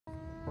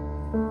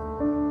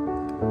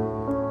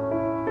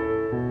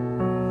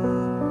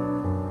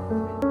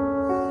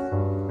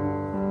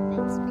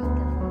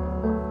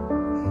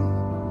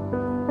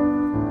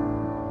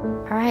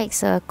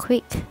it's a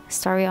quick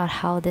story on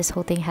how this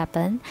whole thing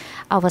happened.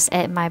 I was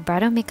at my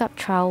bridal makeup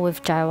trial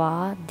with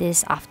Jaiwa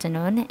this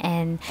afternoon,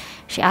 and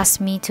she asked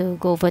me to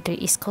go over to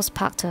East Coast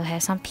Park to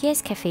have some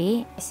PS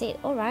Cafe. I said,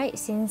 alright,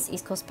 since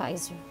East Coast Park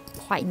is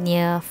quite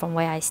near from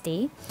where I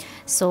stay.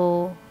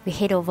 So we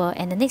head over,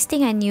 and the next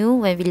thing I knew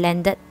when we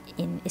landed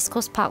in East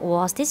Coast Park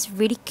was this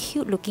really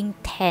cute looking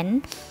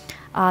tent.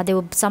 There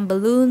were some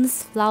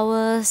balloons,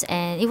 flowers,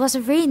 and it was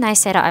a really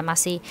nice setup, I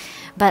must say.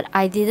 But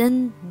I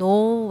didn't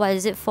know what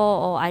is it for,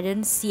 or I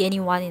didn't see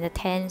anyone in the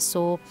tent.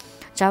 So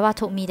Java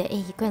told me that,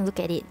 hey, go and look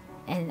at it.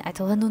 And I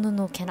told her,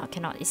 no, cannot.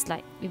 It's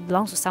like it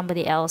belongs to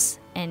somebody else,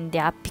 and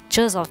there are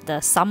pictures of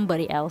the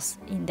somebody else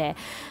in there.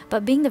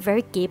 But being the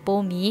very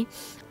kaypoh me,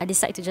 I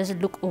decided to just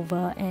look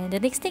over, and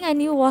the next thing I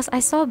knew was I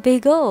saw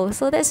Bagel.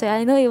 So that's why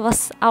I know it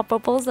was our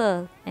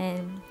proposal,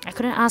 and I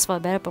couldn't ask for a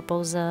better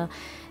proposal.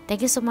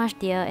 Thank you so much,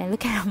 dear, and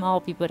look at the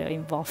amount of people that are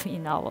involved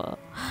in our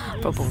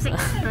proposal.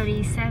 It's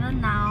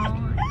 6:37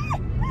 now,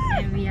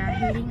 and we are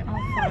heading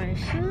off for a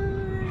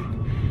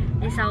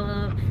shoot. It's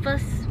our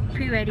first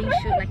pre-wedding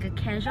shoot, like a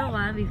casual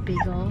one with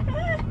Bagel.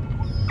 I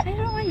don't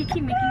know why you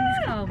keep making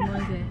this kind of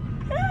noise.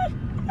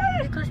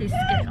 Because he's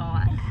scared or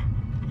what?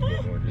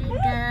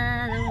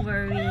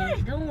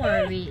 Bagel, don't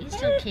worry, it's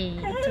okay.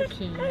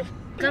 It's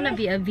gonna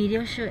be a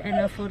video shoot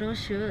and a photo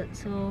shoot,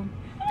 so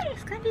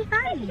it's gonna be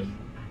fun.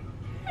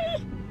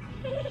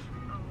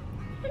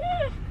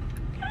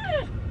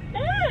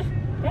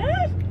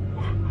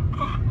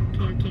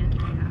 Okay,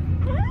 enough.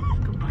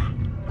 Goodbye.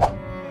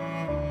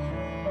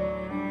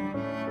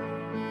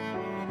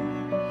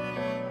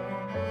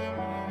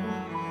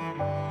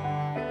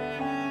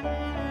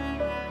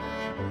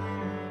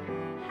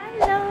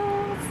 Hello!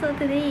 So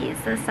today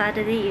is a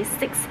Saturday,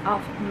 6th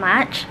of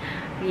March.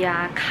 We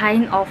are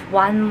kind of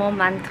 1 more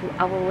month to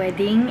our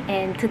wedding,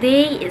 and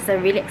today is a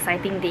really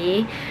exciting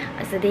day.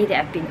 It's a day that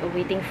I've been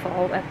waiting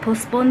for. I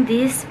postponed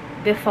this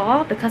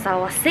before because I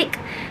was sick.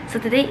 So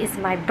today is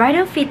my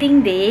bridal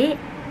fitting day,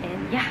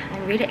 and yeah,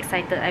 I'm really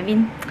excited. I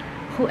mean,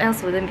 who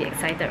else wouldn't be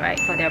excited, right,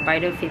 for their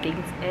bridal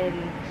fittings?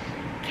 And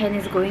Ken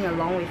is going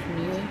along with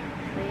me.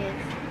 So yes.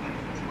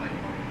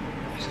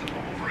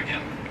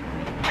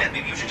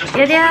 Maybe you should just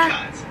Yeah.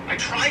 apologize. I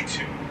tried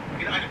to.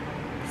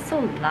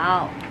 So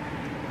loud.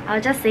 I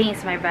was just saying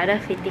it's my bridal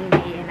fitting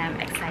day, and I'm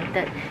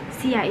excited.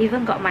 See, I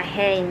even got my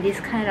hair in this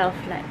kind of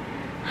like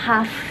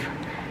half.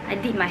 I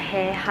did my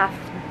hair half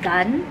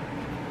done,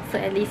 so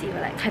at least it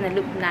will like kind of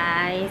look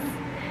nice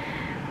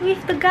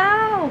with the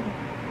gown.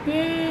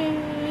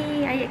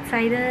 Yay! Are you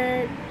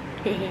excited?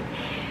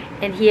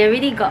 And he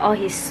already got all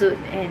his suit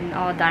and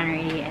all done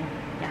already, and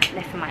yeah,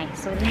 left mine.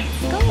 So let's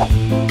go.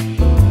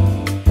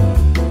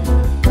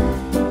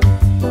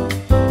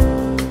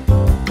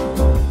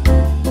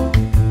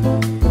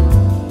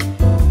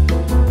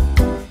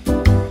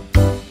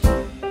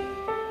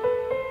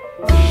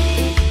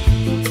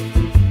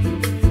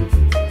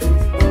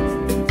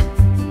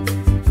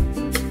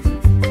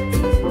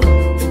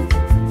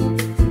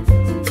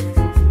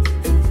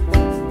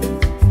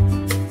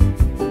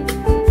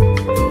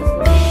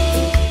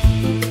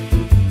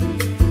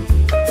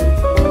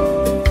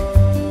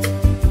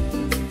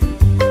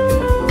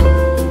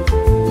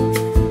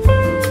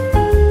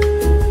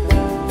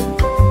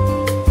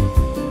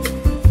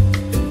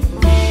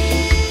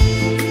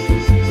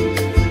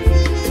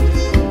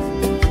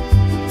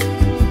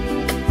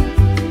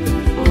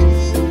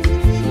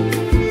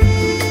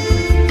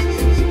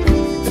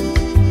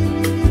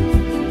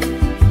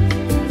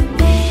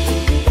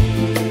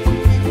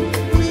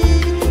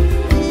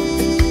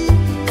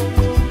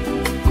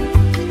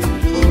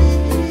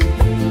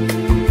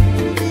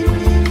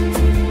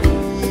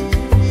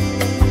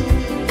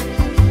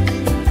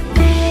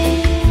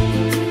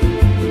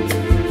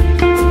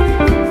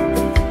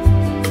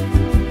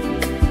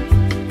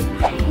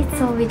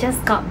 We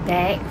just got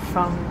back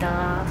from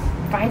the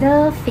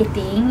bridal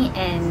fitting,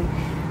 and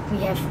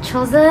we have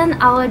chosen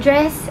our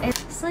dress. And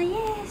so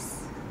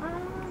yes,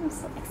 I'm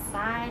so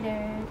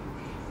excited,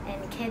 and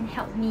Ken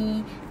helped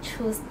me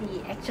choose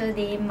the actual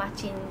day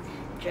matching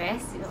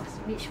dress,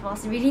 which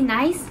was really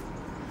nice.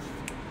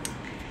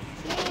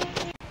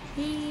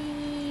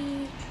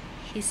 Yay!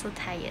 He's so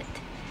tired.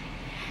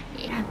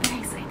 Yeah, I'm very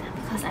excited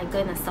because I'm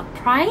gonna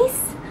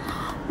surprise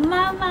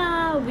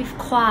Mama with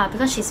Kwa,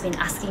 because she's been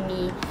asking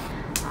me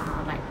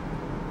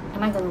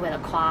am I going to wear the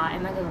kwa?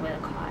 And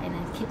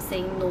I keep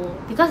saying no,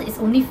 because it's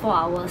only 4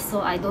 hours, so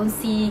I don't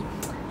see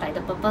like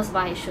the purpose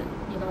why I should,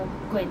 you know,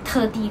 go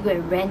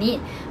and rent it.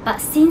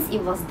 But since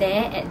it was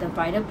there at the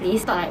bridal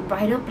place, thought like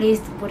bridal place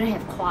wouldn't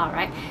have kwa,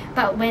 right?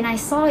 But when I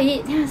saw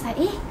it, then I was like,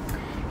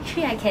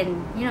 actually I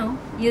can, you know,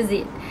 use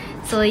it.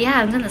 So yeah,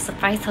 I'm gonna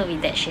surprise her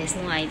with that. She has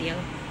no idea.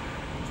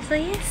 So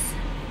yes,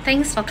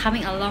 thanks for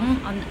coming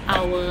along on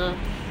our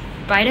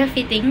bridal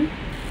fitting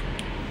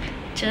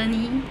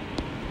journey.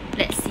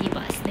 Let's see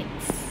what's next.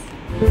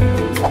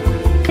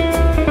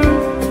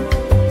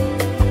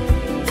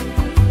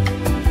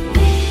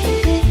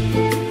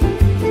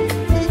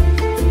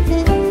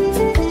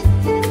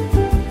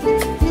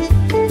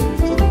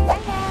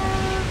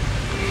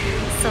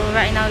 So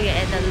right now we're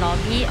at the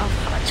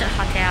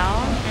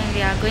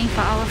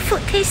for our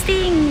food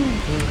tasting.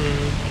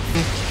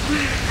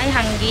 Are you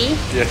hungry?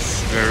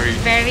 Yes, very.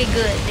 Very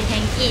good. They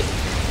can eat.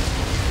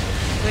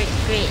 Great,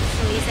 great.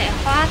 So it's at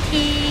Hua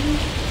Ting.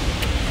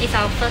 It's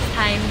our first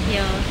time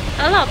here.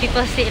 A lot of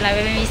people say like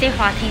when we say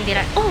Hua Ting, they're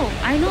like, oh,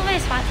 I know where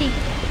is Hua Ting.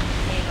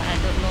 Okay, but I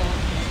don't know.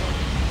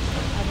 So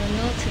I don't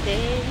know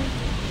today.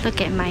 Look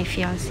at my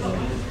fiancé.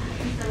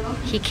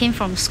 He came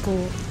from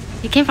school.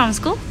 You came from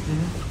school?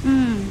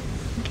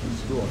 Okay.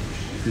 School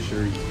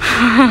fishery.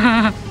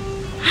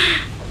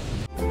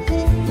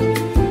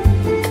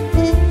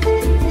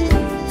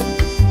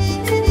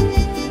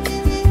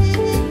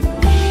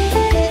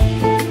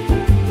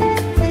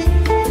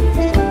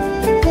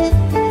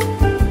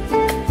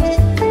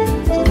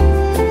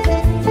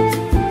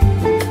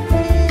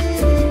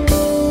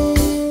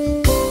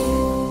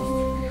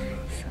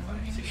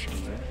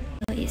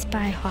 It's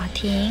by Hua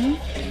Ting,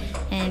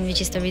 and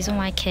which is the reason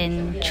why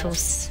Ken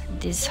chose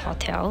this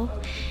hotel.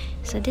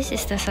 So this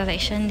is the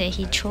selection that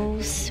he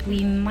chose.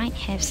 We might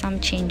have some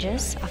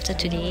changes after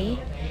today.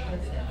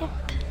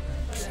 Yep,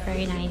 it's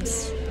very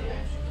nice.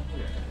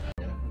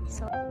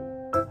 So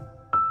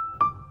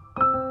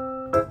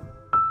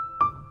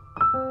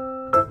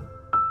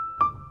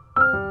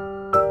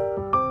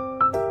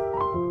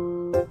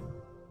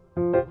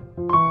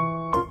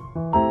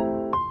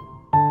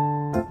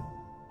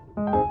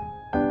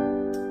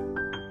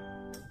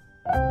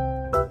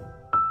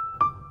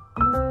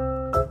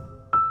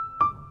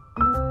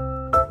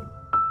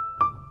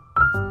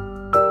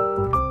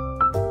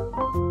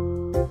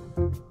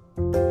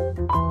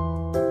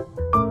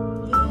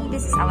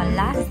this is our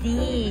last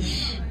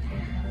dish.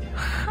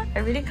 I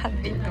really can't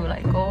wait to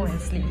like go and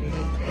sleep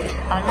really.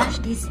 Our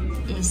last dish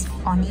is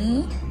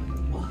oni.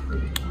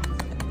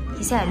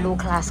 He said I low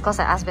class because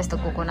I asked where's the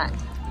coconut.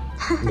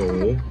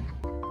 No.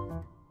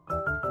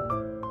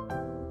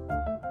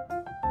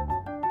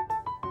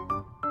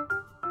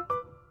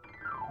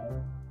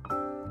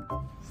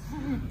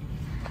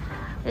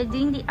 We're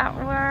doing the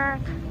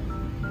artwork.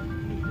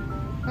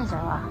 There's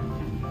Jawa.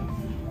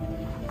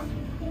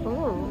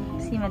 Oh,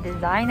 see my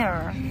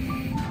designer.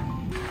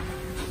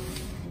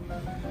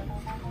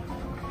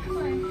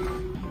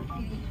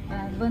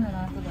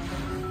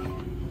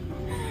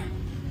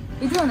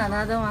 You do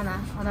another one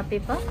on a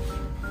paper?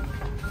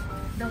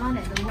 The one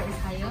that the word is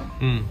higher?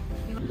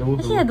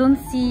 Actually, I don't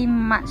see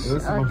much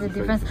of the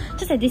difference.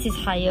 Just that this is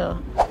higher.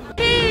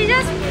 Hey,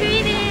 just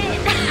print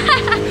it!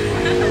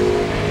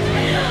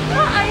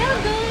 What are you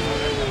doing?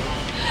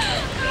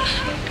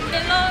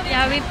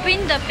 Yeah, we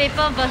print the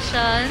paper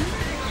version,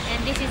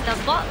 and this is the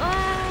board one.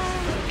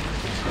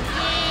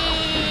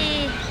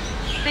 Yay!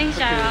 Thanks,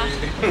 Shara.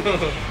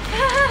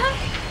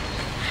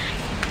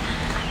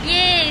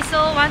 Yay!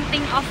 So one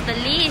thing off the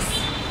list.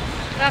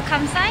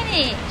 Welcome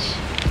signage.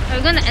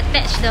 We're gonna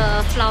attach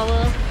the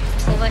flower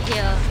over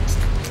here.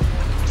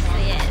 So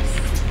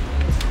yes,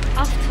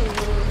 off to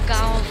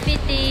gown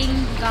fitting,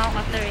 gown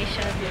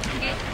alteration. Okay.